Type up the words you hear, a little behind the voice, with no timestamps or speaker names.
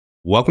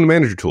Welcome to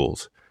Manager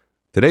Tools.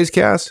 Today's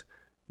cast,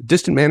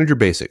 Distant Manager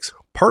Basics,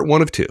 part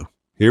 1 of 2.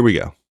 Here we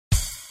go.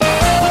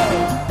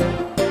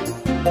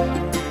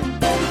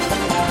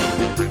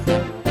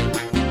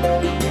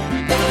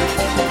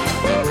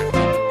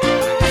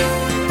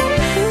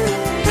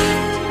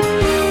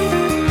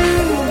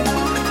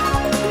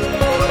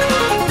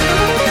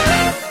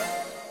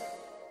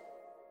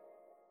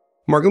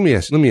 Mark, let me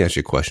ask you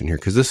a question here,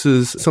 because this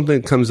is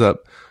something that comes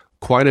up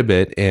quite a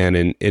bit, and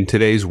in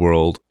today's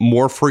world,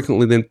 more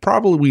frequently than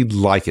probably we'd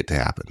like it to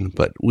happen.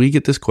 But we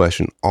get this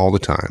question all the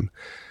time.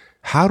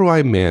 How do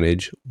I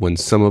manage when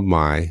some of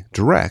my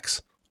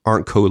directs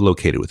aren't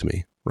co-located with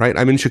me, right?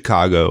 I'm in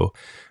Chicago,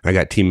 and I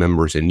got team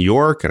members in New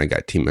York, and I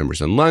got team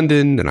members in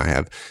London, and I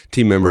have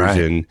team members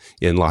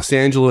in Los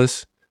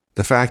Angeles.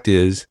 The fact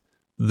is,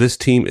 this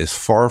team is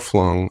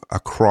far-flung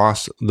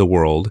across the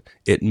world.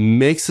 It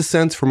makes a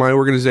sense for my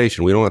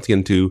organization. We don't have to get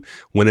into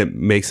when it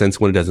makes sense,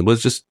 when it doesn't,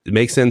 but it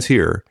makes sense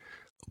here.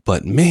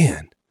 But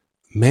man,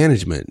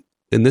 management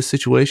in this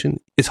situation,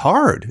 it's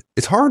hard.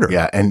 It's harder.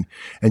 Yeah. And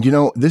you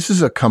know, this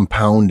is a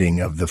compounding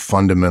of the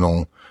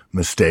fundamental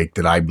mistake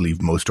that I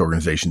believe most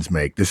organizations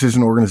make. This is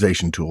an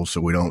organization tool, so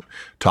we don't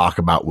talk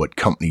about what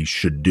companies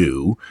should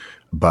do.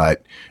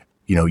 But,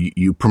 you know,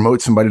 you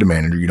promote somebody to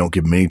manager, you don't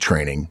give them any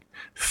training.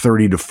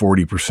 30 to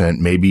 40%,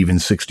 maybe even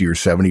 60 or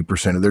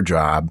 70% of their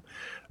job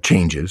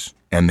changes.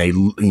 And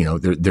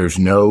there's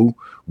no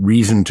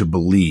reason to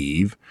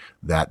believe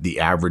that the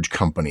average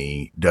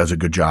company does a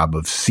good job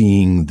of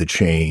seeing the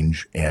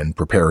change and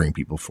preparing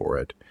people for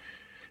it.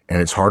 And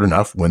it's hard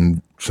enough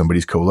when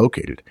somebody's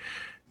co-located.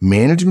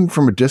 Management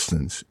from a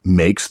distance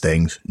makes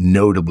things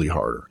notably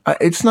harder.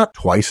 It's not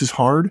twice as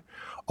hard,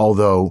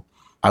 although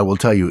I will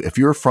tell you, if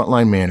you're a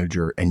frontline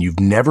manager and you've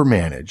never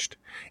managed,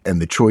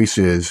 and the choice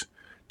is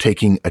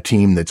taking a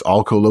team that's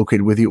all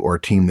co-located with you or a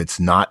team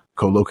that's not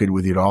co-located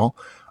with you at all,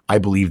 I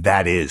believe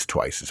that is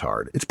twice as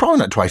hard. It's probably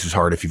not twice as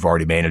hard if you've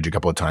already managed a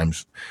couple of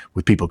times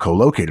with people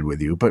co-located with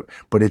you, but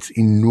it's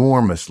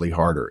enormously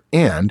harder.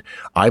 And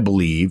I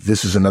believe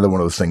this is another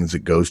one of those things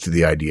that goes to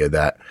the idea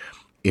that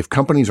if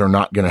companies are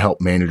not going to help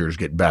managers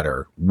get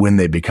better when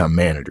they become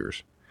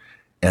managers,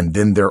 and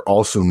then they're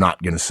also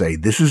not going to say,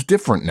 this is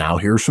different now,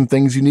 here are some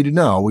things you need to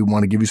know, we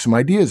want to give you some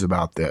ideas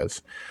about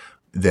this,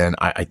 then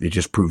it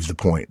just proves the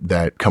point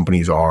that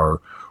companies are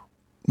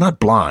not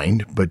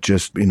blind, but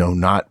just,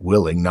 not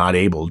willing, not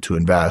able to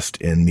invest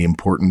in the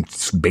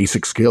important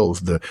basic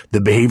skills, the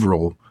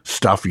behavioral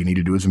stuff you need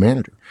to do as a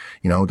manager.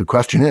 The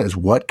question is,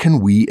 what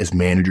can we as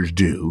managers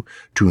do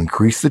to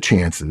increase the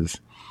chances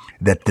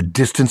that the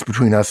distance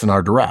between us and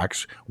our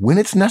directs, when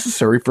it's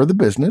necessary for the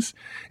business,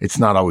 it's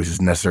not always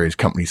as necessary as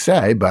companies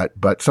say,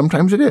 but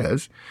sometimes it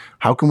is.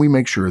 How can we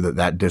make sure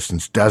that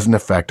distance doesn't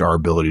affect our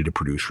ability to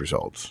produce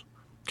results?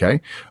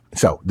 Okay.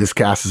 So this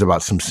cast is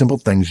about some simple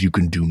things you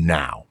can do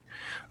now.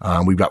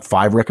 We've got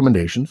 5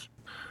 recommendations.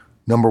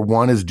 Number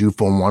 1 is do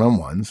phone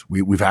one-on-ones.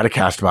 We've had a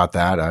cast about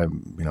that, a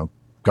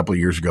couple of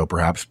years ago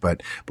perhaps,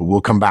 but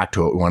we'll come back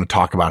to it. We want to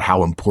talk about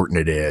how important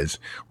it is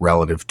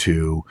relative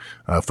to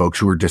folks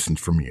who are distant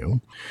from you.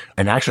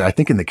 And actually, I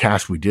think in the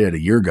cast we did a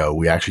year ago,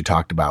 we actually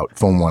talked about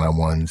phone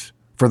one-on-ones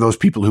for those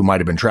people who might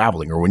have been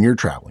traveling or when you're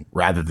traveling,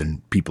 rather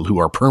than people who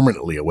are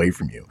permanently away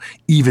from you.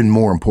 Even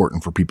more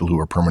important for people who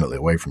are permanently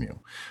away from you.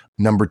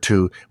 Number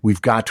 2,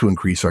 we've got to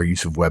increase our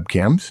use of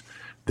webcams.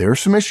 There are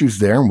some issues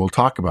there, and we'll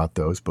talk about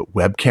those, but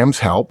webcams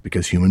help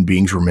because human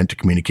beings were meant to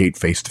communicate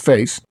face to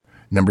face.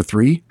 Number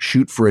 3,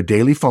 shoot for a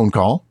daily phone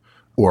call,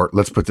 or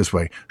let's put it this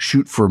way,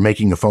 shoot for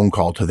making a phone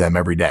call to them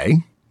every day.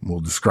 We'll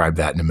describe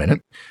that in a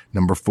minute.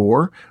 Number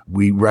 4,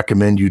 we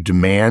recommend you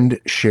demand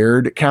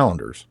shared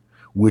calendars,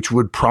 which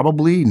would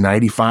probably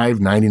 95,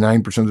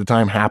 99% of the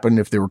time happen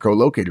if they were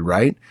co-located,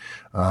 right?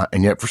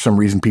 And yet for some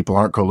reason people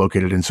aren't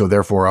co-located. And so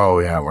therefore,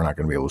 we're not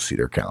going to be able to see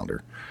their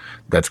calendar.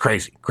 That's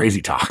crazy.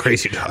 Crazy talk.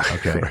 Crazy talk.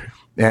 Okay.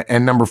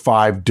 And number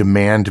 5,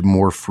 demand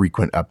more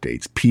frequent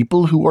updates.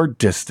 People who are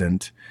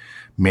distant,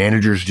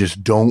 managers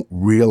just don't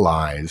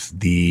realize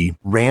the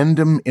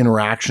random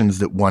interactions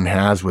that one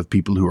has with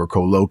people who are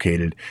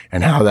co-located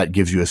and how that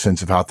gives you a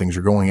sense of how things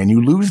are going. And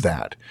you lose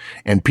that.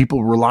 And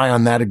people rely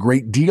on that a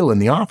great deal in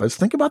the office.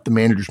 Think about the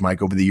managers,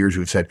 Mike, over the years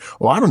who have said,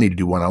 I don't need to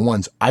do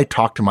one-on-ones. I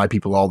talk to my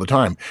people all the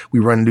time. We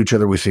run into each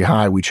other. We say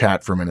hi. We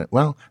chat for a minute.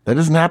 Well, that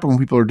doesn't happen when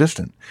people are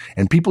distant.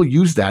 And people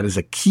use that as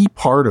a key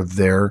part of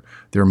their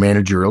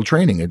managerial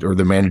training or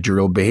the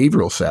managerial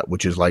behavioral set,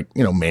 which is like,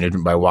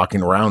 management by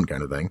walking around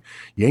kind of thing.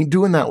 You ain't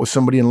doing that with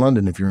somebody in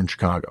London if you're in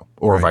Chicago,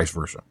 or vice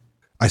versa.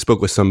 I spoke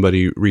with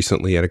somebody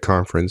recently at a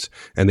conference,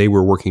 and they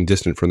were working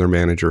distant from their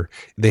manager.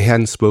 They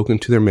hadn't spoken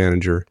to their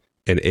manager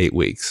in 8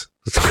 weeks.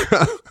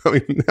 I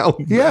mean, how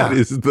bad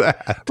is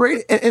that?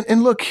 Right.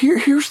 And look,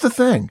 here's the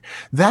thing.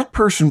 That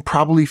person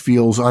probably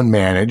feels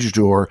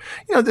unmanaged, or,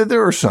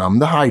 there are some,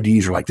 the high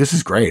Ds are like, this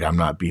is great, I'm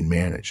not being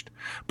managed.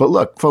 But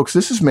look, folks,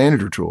 this is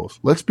manager tools.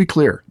 Let's be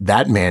clear.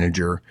 That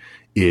manager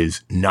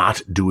is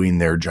not doing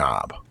their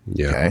job.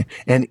 Yeah. Okay.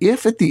 And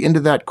if at the end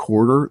of that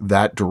quarter,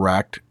 that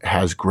direct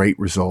has great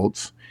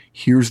results,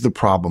 here's the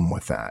problem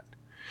with that.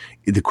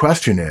 The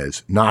question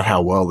is not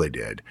how well they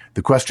did.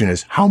 The question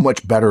is how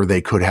much better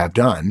they could have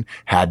done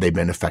had they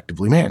been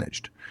effectively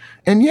managed.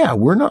 And yeah,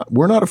 we're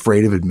not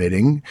afraid of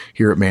admitting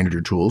here at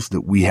Manager Tools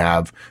that we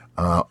have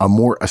a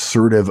more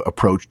assertive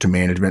approach to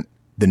management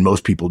than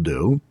most people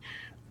do,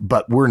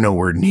 but we're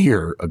nowhere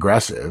near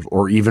aggressive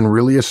or even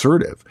really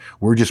assertive.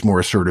 We're just more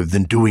assertive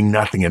than doing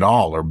nothing at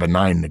all or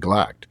benign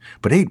neglect.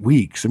 But 8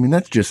 weeks, I mean,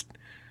 that's just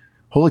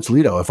holy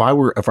Toledo. If I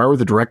were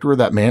the director of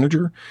that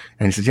manager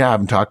and he says, yeah, I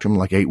haven't talked to him in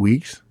like 8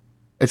 weeks,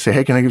 I'd say,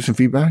 hey, can I give some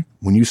feedback?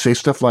 When you say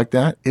stuff like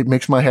that, it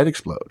makes my head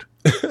explode.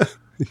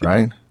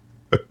 Right?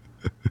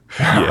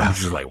 Yeah.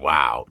 It's just like,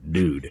 wow,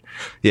 dude.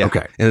 Yeah.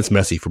 Okay. And it's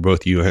messy for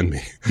both you and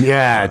me.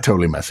 Yeah,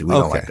 totally messy. We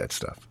don't like that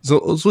stuff. So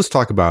let's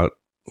talk about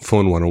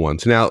phone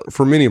 101s. Now,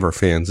 for many of our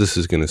fans, this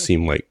is going to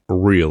seem like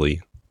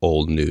really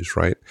old news,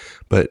 right?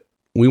 But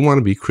we want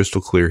to be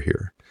crystal clear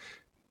here.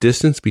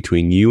 Distance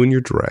between you and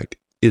your direct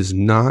is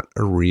not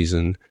a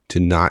reason to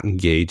not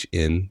engage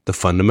in the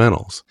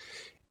fundamentals.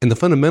 And the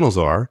fundamentals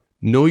are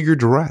know your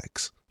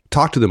directs.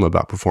 Talk to them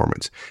about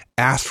performance.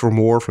 Ask for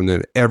more from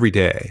them every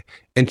day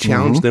and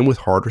challenge them with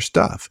harder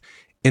stuff.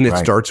 And it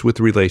starts with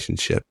the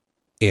relationship.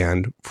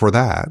 And for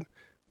that,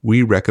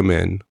 we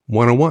recommend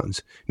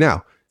one-on-ones.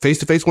 Now,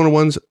 face-to-face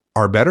one-on-ones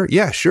are better?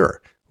 Yeah,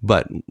 sure.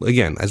 But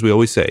again, as we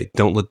always say,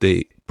 don't let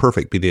the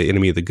perfect be the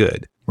enemy of the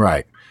good.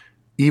 Right.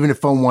 Even if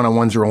phone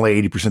one-on-ones are only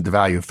 80% the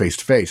value of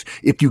face-to-face.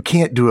 If you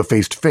can't do a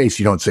face-to-face,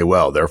 you don't say,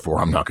 well, therefore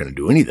I'm not going to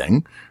do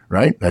anything,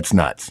 right? That's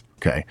nuts.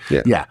 Okay.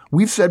 Yeah.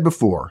 We've said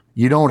before,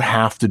 you don't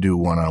have to do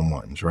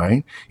one-on-ones,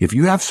 right? If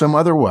you have some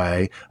other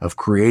way of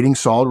creating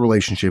solid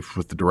relationships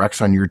with the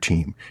directs on your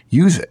team,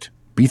 use it.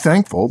 Be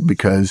thankful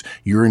because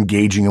you're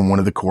engaging in one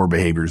of the core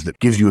behaviors that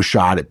gives you a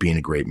shot at being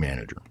a great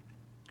manager.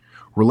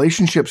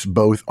 Relationships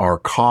both are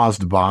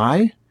caused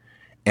by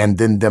and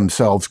then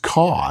themselves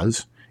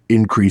cause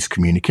increased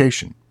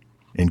communication.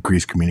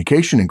 Increased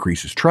communication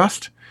increases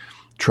trust.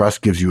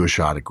 Trust gives you a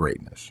shot at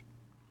greatness.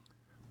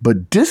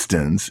 But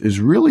distance is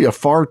really a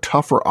far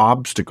tougher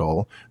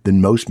obstacle than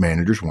most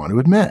managers want to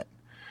admit.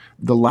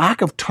 The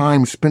lack of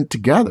time spent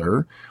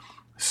together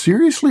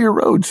seriously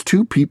erodes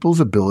two people's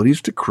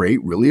abilities to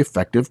create really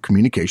effective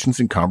communications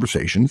and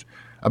conversations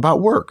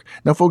about work.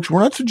 Now, folks, we're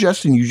not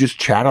suggesting you just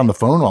chat on the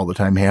phone all the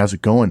time. Hey, how's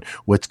it going?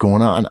 What's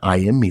going on?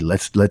 IM me.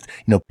 Let's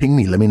ping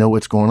me. Let me know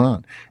what's going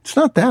on. It's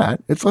not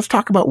that. It's let's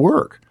talk about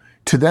work.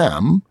 To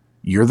them,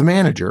 you're the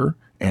manager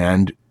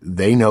and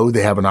they know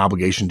they have an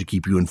obligation to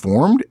keep you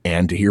informed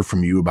and to hear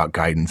from you about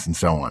guidance and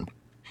so on.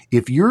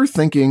 If you're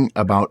thinking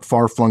about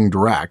far-flung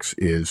directs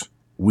is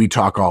we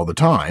talk all the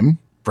time,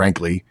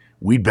 frankly,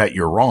 we bet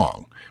you're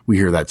wrong. We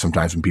hear that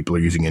sometimes when people are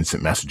using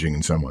instant messaging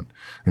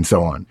and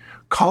so on.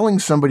 Calling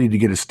somebody to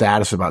get a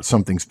status about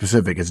something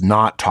specific is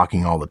not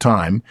talking all the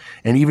time.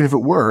 And even if it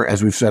were,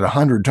 as we've said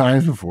 100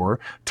 times before,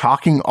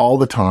 talking all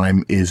the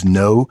time is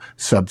no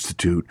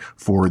substitute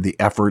for the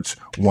efforts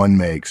one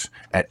makes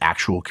at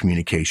actual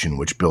communication,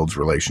 which builds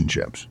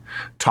relationships.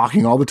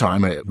 Talking all the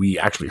time, we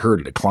actually heard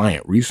at a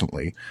client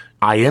recently,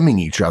 IMing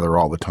each other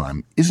all the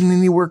time isn't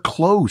anywhere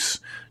close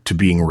to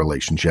being a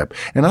relationship.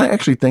 And I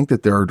actually think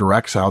that there are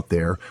directs out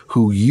there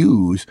who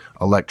use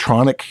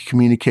electronic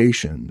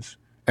communications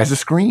as a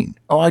screen.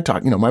 Oh, I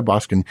talk, my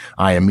boss can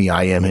IM me,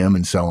 IM him,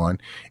 and so on.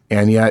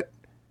 And yet,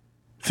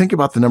 think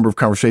about the number of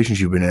conversations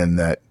you've been in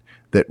that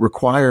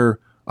require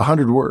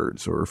 100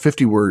 words or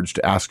 50 words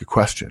to ask a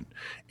question.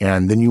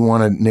 And then you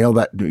want to nail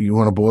that, you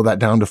want to boil that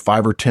down to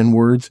 5 or 10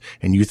 words,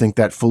 and you think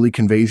that fully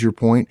conveys your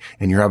point,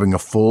 and you're having a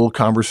full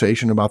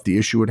conversation about the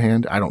issue at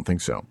hand? I don't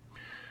think so.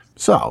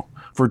 So,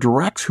 for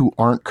directs who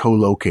aren't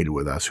co-located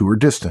with us, who are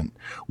distant,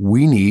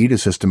 we need a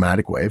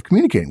systematic way of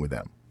communicating with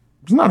them.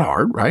 It's not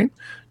hard, right?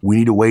 We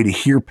need a way to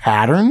hear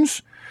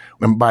patterns.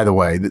 And by the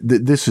way,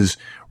 this is,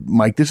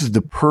 Mike, this is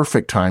the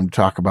perfect time to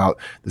talk about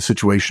the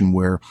situation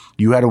where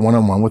you had a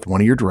one-on-one with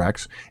one of your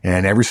directs,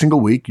 and every single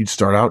week you'd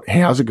start out, hey,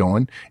 how's it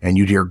going? And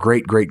you'd hear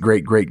great, great,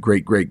 great, great,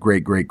 great, great,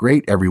 great, great,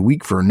 great every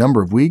week for a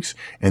number of weeks.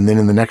 And then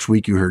in the next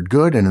week you heard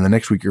good, and in the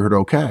next week you heard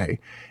okay.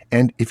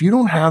 And if you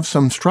don't have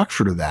some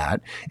structure to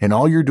that, and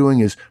all you're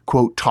doing is,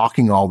 quote,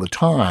 talking all the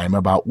time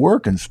about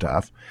work and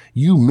stuff,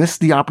 you miss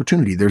the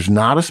opportunity. There's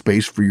not a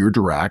space for your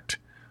direct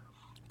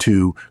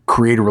to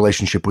create a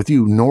relationship with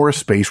you, nor a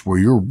space where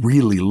you're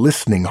really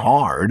listening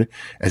hard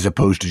as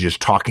opposed to just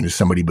talking to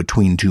somebody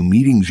between two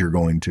meetings you're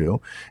going to.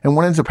 And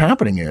what ends up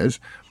happening is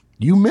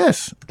you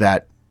miss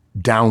that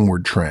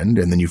downward trend,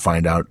 and then you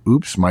find out,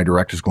 oops, my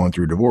direct is going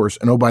through divorce.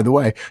 And oh, by the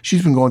way,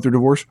 she's been going through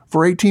divorce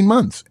for 18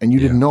 months and you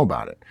didn't know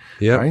about it.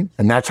 Yeah. Right?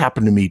 And that's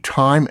happened to me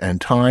time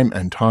and time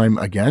and time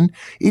again.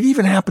 It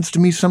even happens to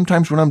me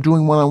sometimes when I'm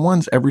doing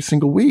one-on-ones every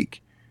single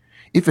week.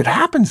 If it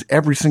happens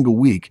every single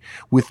week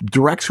with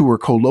directs who are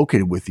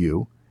co-located with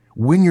you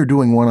when you're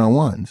doing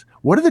one-on-ones,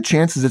 what are the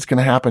chances it's going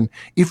to happen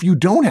if you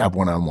don't have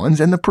one-on-ones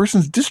and the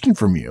person's distant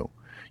from you?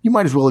 You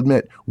might as well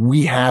admit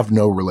we have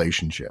no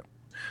relationship.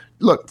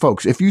 Look,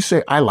 folks, if you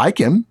say, I like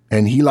him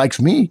and he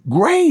likes me,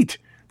 great.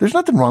 There's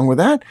nothing wrong with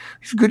that.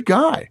 He's a good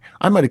guy.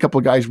 I met a couple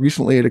of guys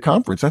recently at a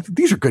conference. I think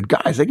these are good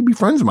guys. They could be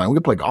friends of mine. We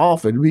could play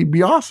golf. It'd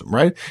be awesome,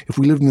 right? If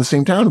we lived in the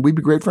same town, we'd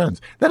be great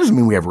friends. That doesn't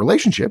mean we have a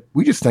relationship.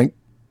 We just think,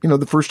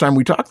 the first time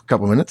we talk for a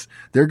couple of minutes,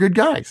 they're good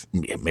guys.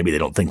 Maybe they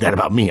don't think that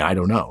about me. I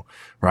don't know,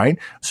 right?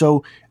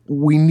 So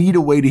we need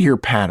a way to hear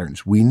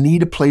patterns. We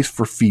need a place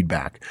for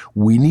feedback.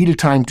 We need a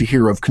time to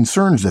hear of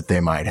concerns that they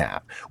might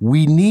have.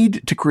 We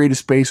need to create a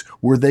space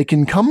where they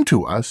can come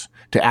to us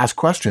to ask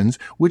questions,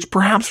 which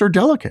perhaps are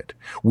delicate.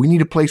 We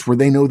need a place where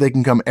they know they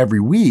can come every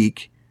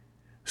week,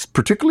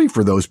 particularly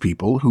for those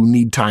people who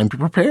need time to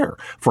prepare.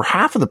 For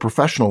half of the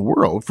professional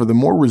world, for the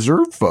more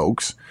reserved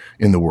folks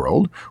in the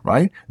world,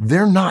 right,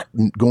 they're not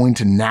going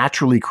to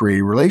naturally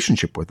create a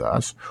relationship with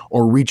us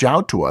or reach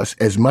out to us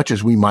as much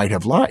as we might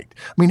have liked.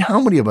 I mean,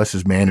 how many of us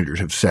as managers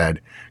have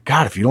said,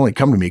 God, if you'd only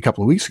come to me a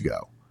couple of weeks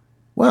ago?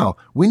 Well,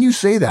 when you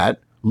say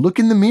that, look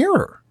in the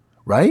mirror,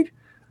 right?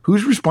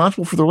 Who's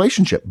responsible for the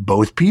relationship?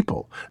 Both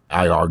people.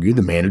 I argue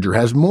the manager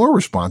has more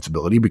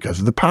responsibility because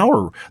of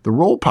the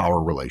role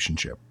power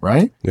relationship,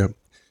 right? Yeah.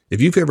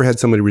 If you've ever had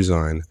somebody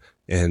resign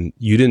and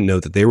you didn't know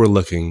that they were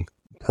looking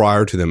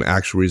prior to them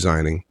actually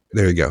resigning,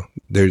 there you go.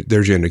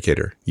 There's your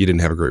indicator. You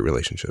didn't have a great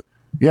relationship.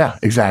 Yeah,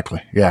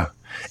 exactly. Yeah.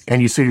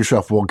 And you say to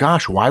yourself, well,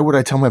 gosh, why would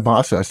I tell my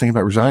boss that I was thinking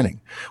about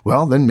resigning?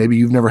 Well, then maybe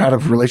you've never had a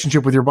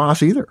relationship with your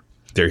boss either.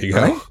 There you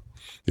go. Right?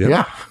 Yep.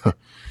 Yeah.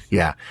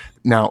 Yeah.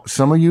 Now,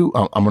 some of you,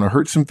 I'm going to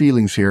hurt some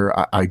feelings here.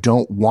 I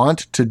don't want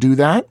to do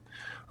that.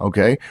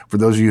 Okay. For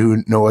those of you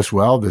who know us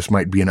well, this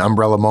might be an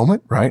umbrella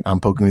moment, right? I'm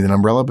poking you with an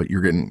umbrella, but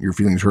you're getting your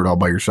feelings hurt all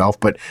by yourself.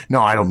 But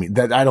no, I don't mean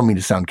that. I don't mean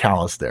to sound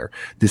callous there.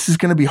 This is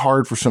going to be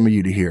hard for some of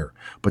you to hear.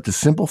 But the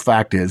simple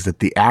fact is that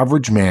the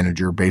average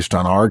manager, based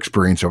on our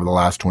experience over the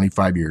last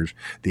 25 years,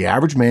 the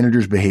average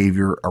manager's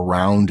behavior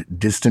around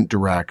distant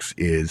directs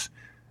is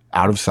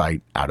out of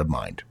sight, out of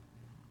mind.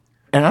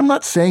 And I'm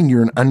not saying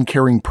you're an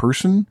uncaring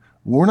person.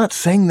 We're not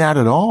saying that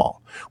at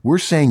all. We're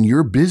saying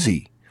you're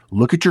busy.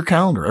 Look at your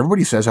calendar.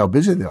 Everybody says how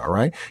busy they are,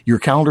 right? Your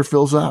calendar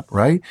fills up,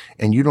 right?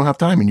 And you don't have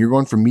time and you're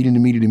going from meeting to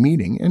meeting to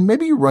meeting. And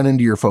maybe you run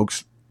into your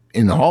folks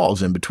in the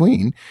halls in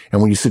between. And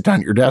when you sit down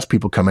at your desk,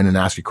 people come in and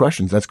ask you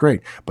questions. That's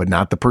great. But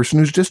not the person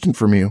who's distant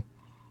from you,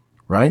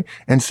 right?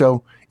 And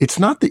so it's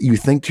not that you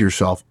think to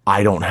yourself,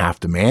 I don't have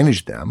to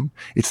manage them.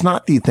 It's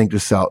not that you think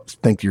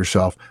to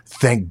yourself,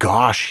 thank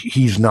gosh,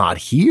 he's not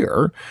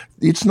here.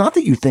 It's not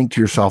that you think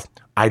to yourself,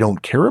 I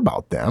don't care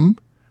about them.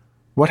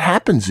 What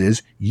happens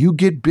is you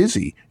get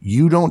busy.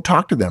 You don't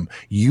talk to them.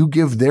 You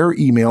give their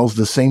emails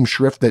the same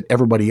shrift that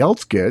everybody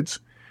else gets.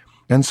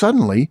 And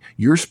suddenly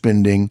you're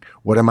spending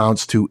what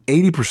amounts to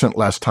 80%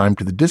 less time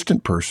to the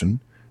distant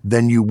person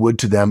than you would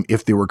to them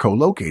if they were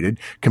co-located,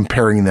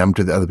 comparing them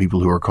to the other people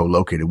who are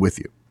co-located with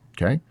you.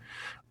 Okay.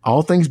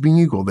 All things being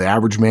equal, the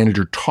average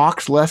manager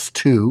talks less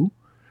to,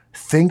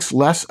 thinks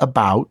less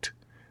about,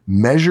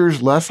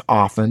 measures less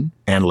often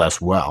and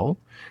less well,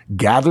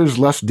 gathers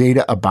less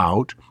data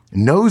about,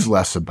 knows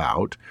less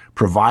about,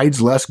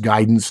 provides less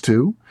guidance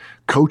to,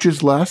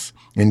 coaches less,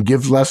 and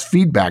gives less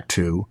feedback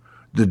to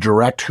the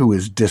direct who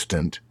is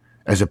distant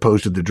as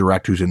opposed to the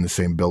direct who's in the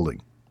same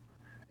building.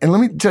 And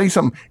let me tell you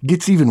something, it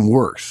gets even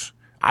worse.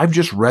 I've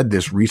just read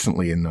this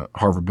recently in the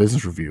Harvard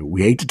Business Review.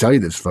 We hate to tell you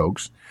this,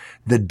 folks.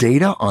 The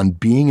data on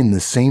being in the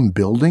same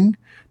building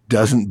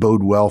doesn't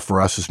bode well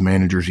for us as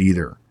managers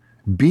either.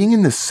 Being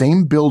in the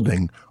same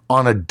building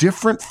on a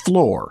different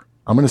floor,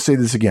 I'm going to say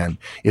this again.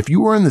 If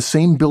you are in the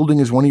same building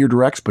as one of your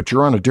directs, but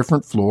you're on a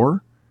different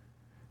floor,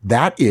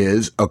 that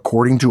is,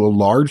 according to a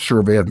large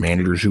survey of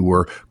managers who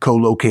were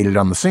co-located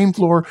on the same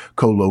floor,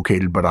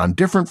 co-located but on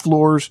different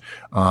floors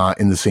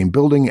in the same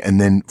building,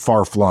 and then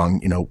far-flung,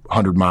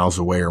 100 miles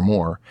away or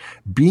more.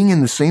 Being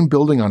in the same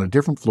building on a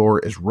different floor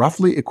is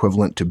roughly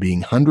equivalent to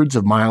being hundreds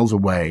of miles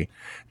away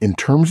in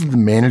terms of the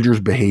manager's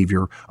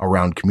behavior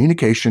around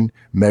communication,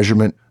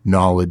 measurement,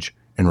 knowledge,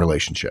 and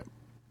relationship.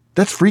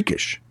 That's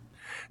freakish.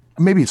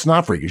 Maybe it's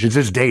not freakish. It's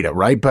just data,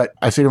 right? But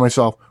I say to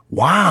myself,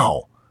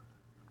 wow.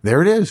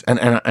 There it is.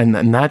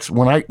 And that's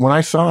when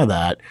I saw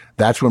that,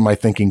 that's when my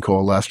thinking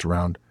coalesced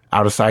around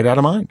out of sight, out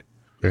of mind.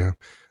 Yeah.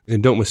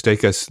 And don't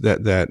mistake us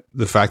that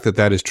the fact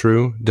that is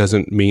true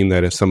doesn't mean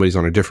that if somebody's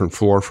on a different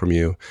floor from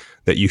you,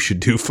 that you should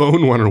do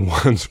phone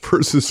one-on-ones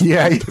versus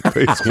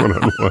face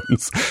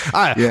one-on-ones.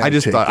 I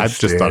just thought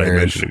I'd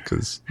mention it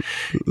because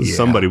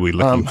somebody will be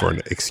looking for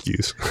an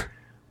excuse.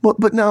 Well,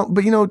 but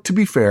to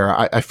be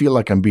fair, I feel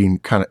like I'm being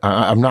kind of,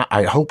 I'm not,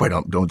 I hope I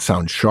don't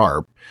sound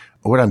sharp.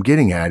 What I'm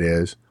getting at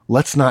is,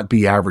 let's not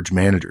be average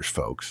managers,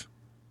 folks.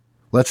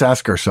 Let's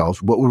ask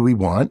ourselves, what would we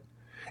want?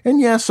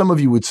 And yes, some of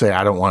you would say,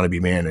 I don't want to be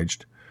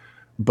managed.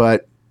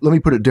 But let me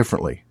put it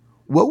differently.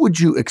 What would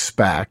you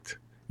expect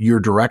your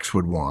directs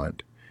would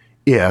want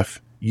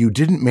if you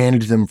didn't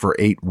manage them for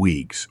 8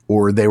 weeks,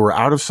 or they were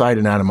out of sight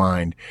and out of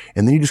mind,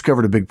 and then you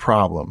discovered a big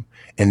problem,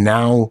 and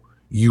now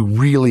you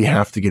really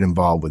have to get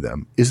involved with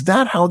them? Is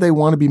that how they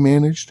want to be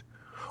managed?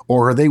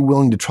 Or are they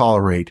willing to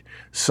tolerate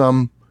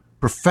some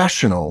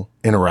professional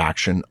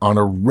interaction on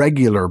a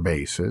regular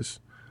basis,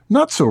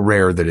 not so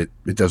rare that it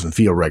doesn't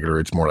feel regular.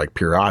 It's more like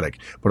periodic,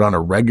 but on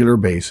a regular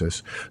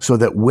basis, so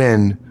that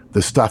when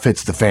the stuff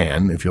hits the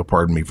fan, if you'll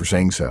pardon me for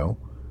saying so,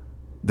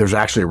 there's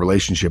actually a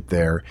relationship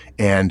there.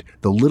 And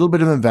the little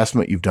bit of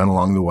investment you've done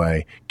along the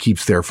way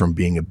keeps there from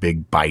being a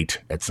big bite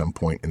at some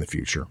point in the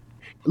future.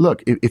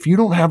 Look, if you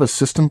don't have a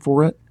system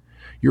for it,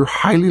 you're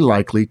highly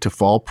likely to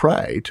fall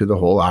prey to the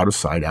whole out of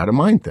sight, out of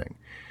mind thing.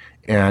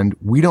 And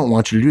we don't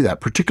want you to do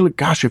that. Particularly,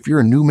 gosh, if you're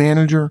a new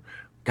manager,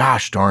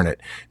 gosh darn it.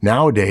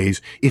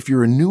 Nowadays, if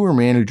you're a newer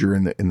manager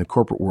in the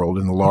corporate world,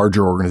 in the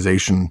larger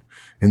organization,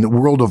 in the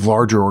world of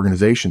larger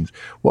organizations,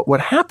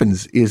 what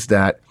happens is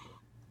that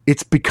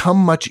it's become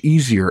much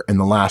easier in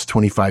the last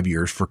 25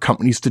 years for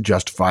companies to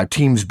justify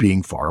teams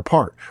being far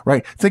apart,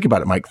 right? Think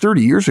about it, Mike.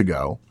 30 years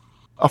ago,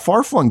 a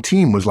far-flung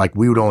team was like,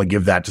 we would only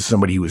give that to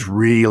somebody who was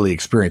really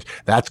experienced.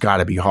 That's got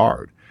to be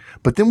hard.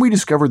 But then we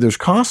discovered there's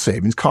cost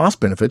savings, cost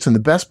benefits, and the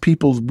best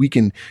people we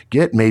can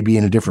get may be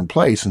in a different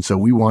place. And so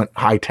we want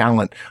high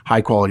talent,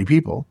 high quality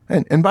people.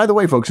 And by the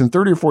way, folks, in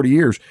 30 or 40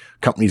 years,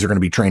 companies are going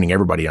to be training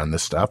everybody on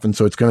this stuff. And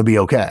so it's going to be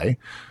okay.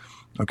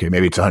 Okay,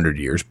 maybe it's 100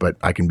 years, but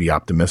I can be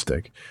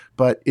optimistic.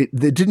 But it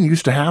didn't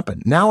used to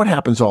happen. Now it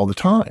happens all the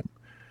time.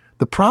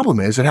 The problem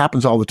is it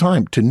happens all the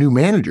time to new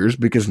managers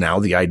because now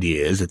the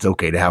idea is it's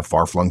okay to have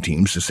far-flung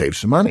teams to save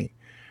some money.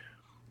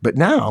 But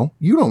now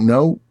you don't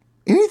know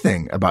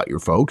anything about your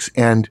folks,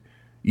 and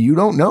you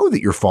don't know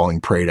that you're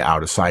falling prey to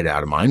out of sight,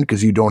 out of mind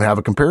because you don't have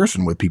a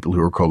comparison with people who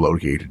are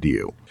co-located to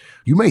you.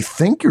 You may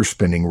think you're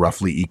spending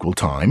roughly equal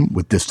time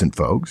with distant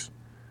folks,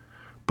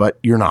 but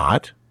you're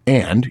not,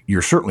 and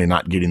you're certainly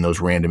not getting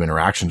those random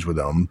interactions with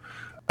them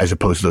as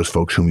opposed to those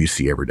folks whom you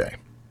see every day.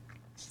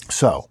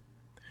 So,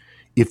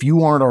 if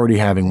you aren't already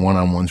having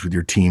one-on-ones with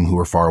your team who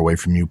are far away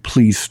from you,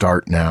 please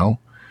start now.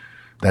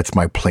 That's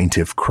my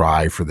plaintive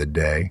cry for the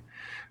day.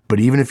 But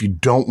even if you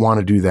don't want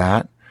to do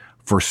that,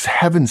 for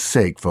heaven's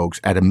sake, folks,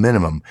 at a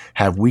minimum,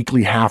 have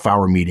weekly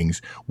half-hour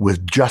meetings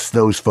with just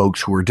those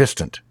folks who are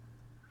distant.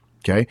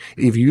 Okay?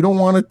 If you don't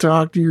want to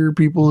talk to your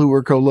people who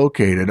are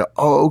co-located,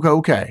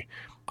 okay.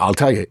 I'll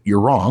tell you,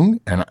 you're wrong,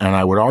 and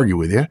I would argue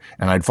with you,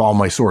 and I'd follow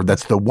my sword.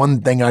 That's the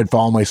one thing I'd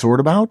follow my sword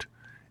about.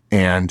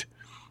 And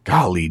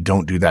golly,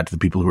 don't do that to the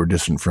people who are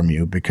distant from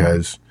you,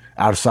 because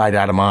out of sight,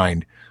 out of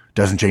mind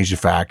doesn't change the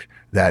fact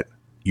that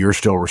you're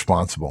still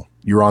responsible.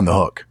 You're on the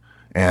hook.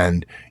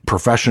 And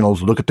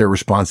professionals look at their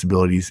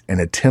responsibilities and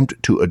attempt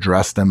to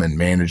address them and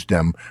manage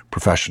them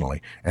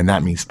professionally. And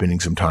that means spending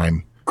some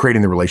time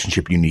creating the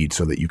relationship you need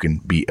so that you can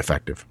be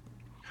effective.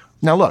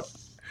 Now, look,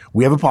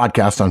 we have a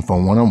podcast on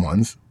phone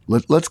one-on-ones.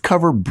 Let's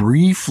cover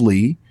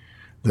briefly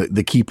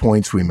the key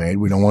points we made.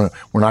 We're not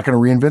going to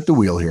reinvent the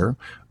wheel here.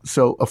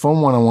 So a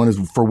phone one-on-one is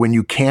for when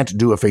you can't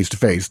do a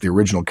face-to-face. The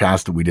original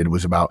cast that we did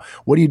was about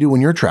what do you do when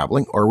you're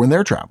traveling or when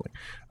they're traveling?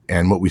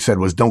 And what we said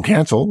was don't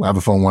cancel, have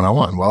a phone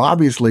one-on-one. Well,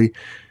 obviously,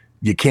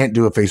 you can't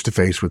do a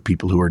face-to-face with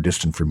people who are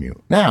distant from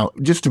you. Now,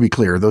 just to be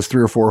clear, those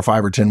 3 or 4 or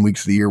 5 or 10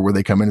 weeks of the year where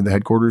they come into the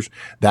headquarters,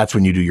 that's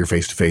when you do your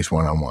face-to-face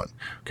one-on-one.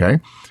 Okay.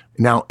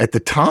 Now, at the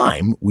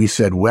time, we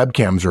said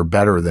webcams are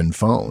better than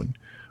phone,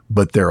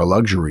 but they're a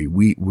luxury.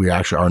 We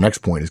actually, our next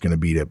point is going to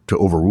be to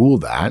overrule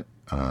that.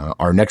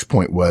 Our next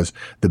point was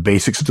the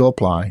basics still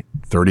apply.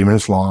 30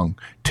 minutes long,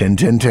 10,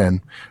 10,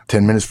 10,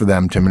 10 minutes for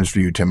them, 10 minutes for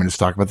you, 10 minutes to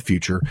talk about the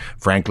future.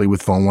 Frankly,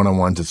 with phone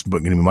one-on-ones, it's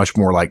going to be much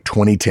more like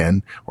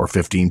 20-10 or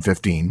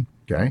 15-15.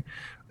 Okay.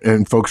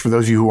 And folks, for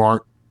those of you who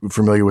aren't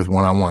familiar with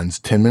one-on-ones,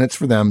 10 minutes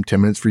for them,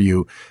 10 minutes for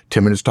you,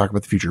 10 minutes to talk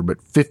about the future,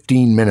 but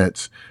 15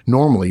 minutes,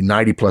 normally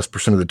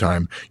 90+% of the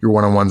time, your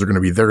one-on-ones are going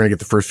to be, they're going to get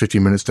the first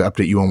 15 minutes to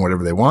update you on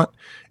whatever they want.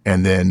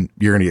 And then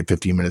you're going to get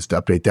 15 minutes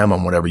to update them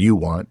on whatever you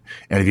want.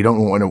 And if you don't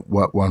know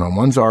what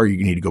one-on-ones are,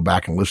 you need to go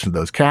back and listen to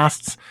those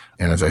casts.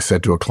 And as I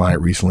said to a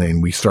client recently,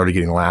 and we started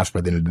getting laughs by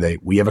the end of the day,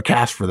 we have a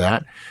cast for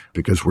that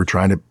because we're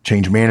trying to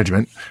change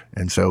management.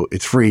 And so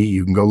it's free.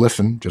 You can go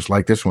listen, just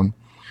like this one.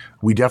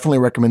 We definitely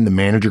recommend the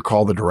manager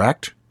call the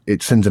direct.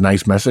 It sends a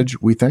nice message,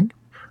 we think.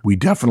 We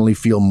definitely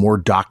feel more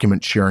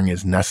document sharing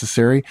is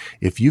necessary.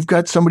 If you've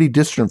got somebody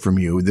distant from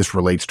you, this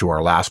relates to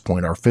our last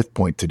point, our 5th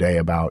point today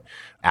about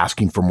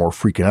asking for more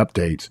frequent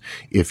updates.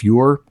 If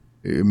you're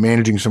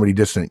managing somebody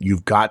distant,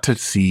 you've got to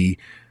see,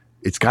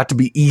 it's got to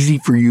be easy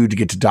for you to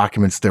get to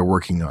documents they're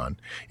working on.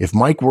 If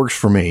Mike works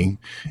for me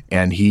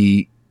and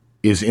he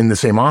is in the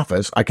same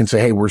office, I can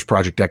say, hey, where's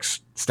Project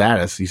X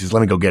status? He says,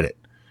 let me go get it.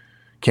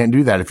 Can't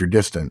do that if you're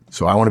distant.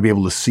 So I want to be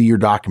able to see your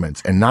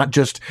documents and not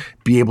just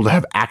be able to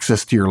have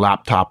access to your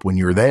laptop when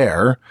you're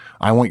there.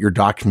 I want your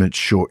documents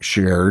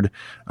shared.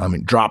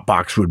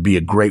 Dropbox would be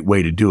a great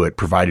way to do it,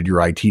 provided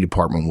your IT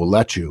department will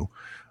let you,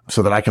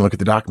 so that I can look at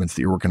the documents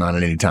that you're working on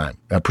at any time.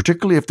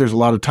 Particularly if there's a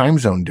lot of time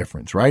zone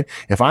difference, right?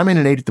 If I'm in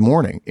at 8 in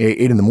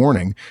the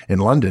morning in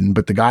London,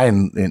 but the guy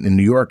in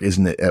New York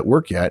isn't at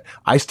work yet,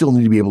 I still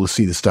need to be able to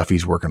see the stuff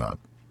he's working on.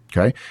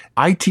 Okay.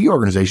 IT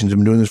organizations have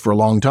been doing this for a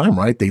long time,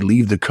 right? They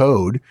leave the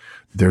code.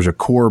 There's a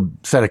core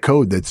set of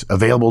code that's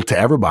available to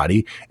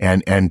everybody,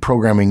 and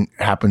programming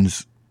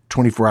happens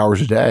 24 hours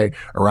a day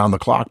around the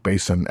clock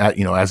based on,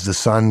 as the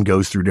sun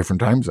goes through different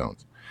time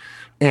zones.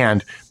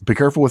 And be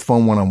careful with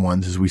phone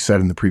one-on-ones, as we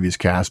said in the previous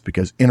cast,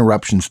 because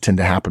interruptions tend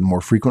to happen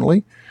more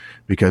frequently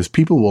because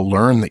people will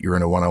learn that you're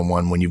in a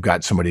one-on-one when you've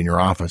got somebody in your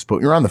office. But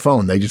when you're on the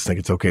phone, they just think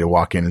it's okay to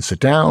walk in and sit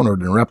down or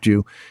to interrupt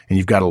you, and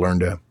you've got to learn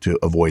to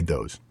avoid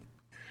those.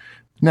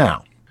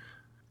 Now,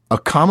 a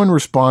common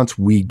response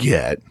we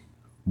get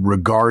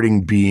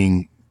regarding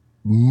being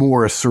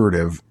more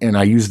assertive, and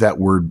I use that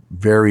word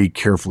very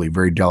carefully,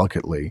 very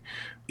delicately,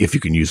 if you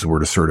can use the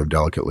word assertive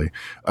delicately.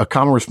 A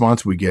common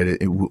response we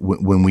get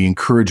when we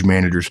encourage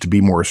managers to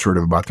be more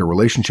assertive about their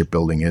relationship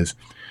building is,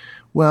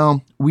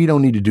 well, we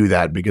don't need to do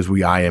that because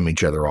we IM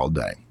each other all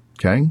day.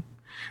 Okay.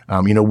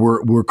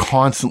 We're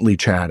constantly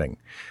chatting.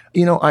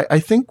 I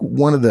think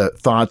one of the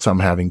thoughts I'm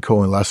having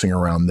coalescing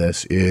around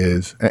this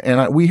is,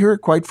 and we hear it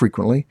quite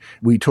frequently,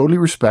 we totally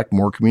respect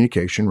more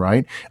communication,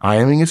 right?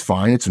 IMing is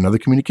fine. It's another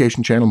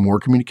communication channel. More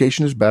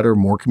communication is better.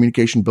 More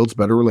communication builds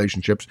better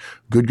relationships.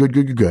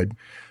 Good.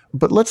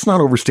 But let's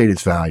not overstate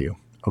its value,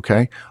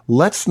 okay?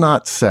 Let's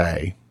not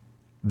say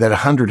that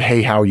 100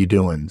 hey, how are you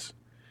doings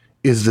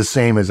is the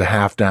same as a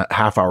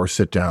half hour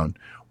sit down.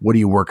 What are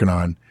you working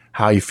on?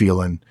 How are you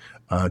feeling?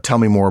 Tell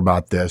me more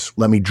about this.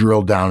 Let me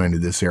drill down into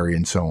this area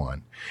and so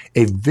on.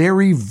 A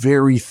very,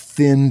 very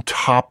thin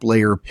top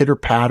layer pitter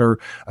patter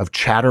of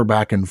chatter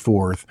back and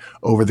forth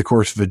over the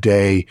course of a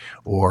day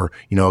or,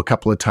 a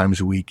couple of times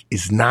a week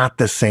is not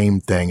the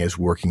same thing as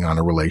working on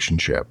a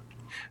relationship.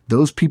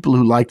 Those people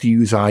who like to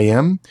use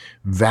IM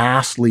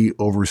vastly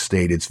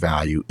overstate its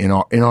value in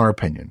our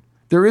opinion.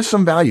 There is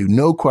some value,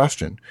 no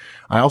question.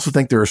 I also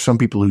think there are some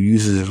people who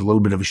use it as a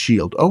little bit of a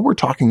shield. Oh, we're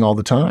talking all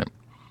the time.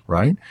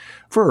 Right?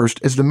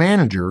 First, as the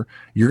manager,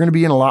 you're going to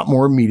be in a lot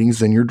more meetings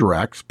than your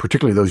directs,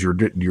 particularly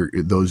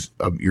those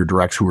of your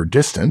directs who are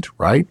distant,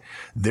 right?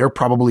 They're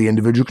probably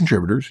individual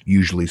contributors,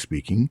 usually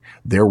speaking.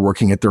 They're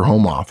working at their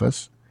home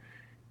office.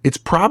 It's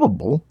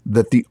probable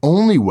that the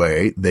only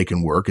way they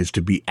can work is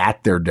to be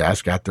at their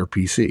desk, at their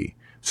PC.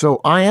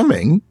 So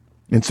IMing,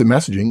 instant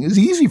messaging, is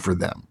easy for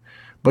them,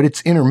 but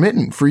it's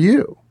intermittent for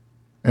you.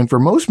 And for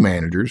most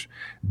managers,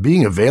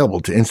 being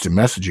available to instant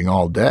messaging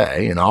all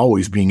day and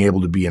always being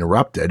able to be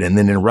interrupted and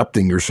then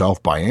interrupting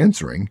yourself by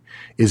answering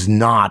is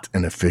not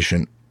an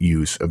efficient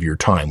use of your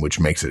time, which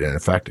makes it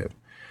ineffective.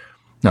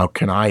 Now,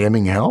 can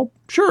IMing help?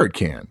 Sure it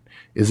can.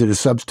 Is it a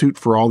substitute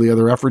for all the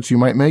other efforts you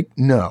might make?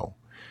 No.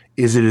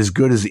 Is it as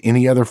good as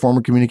any other form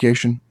of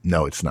communication?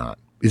 No, it's not.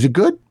 Is it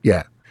good?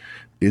 Yeah.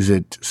 Is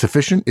it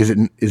sufficient? Is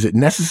it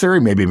necessary?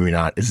 Maybe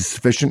not. Is it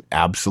sufficient?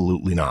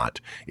 Absolutely not.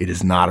 It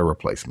is not a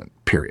replacement,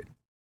 period.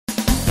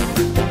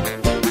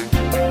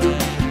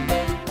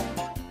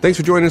 Thanks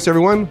for joining us,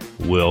 everyone.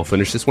 We'll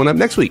finish this one up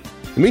next week.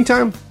 In the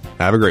meantime,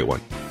 have a great one.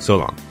 So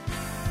long.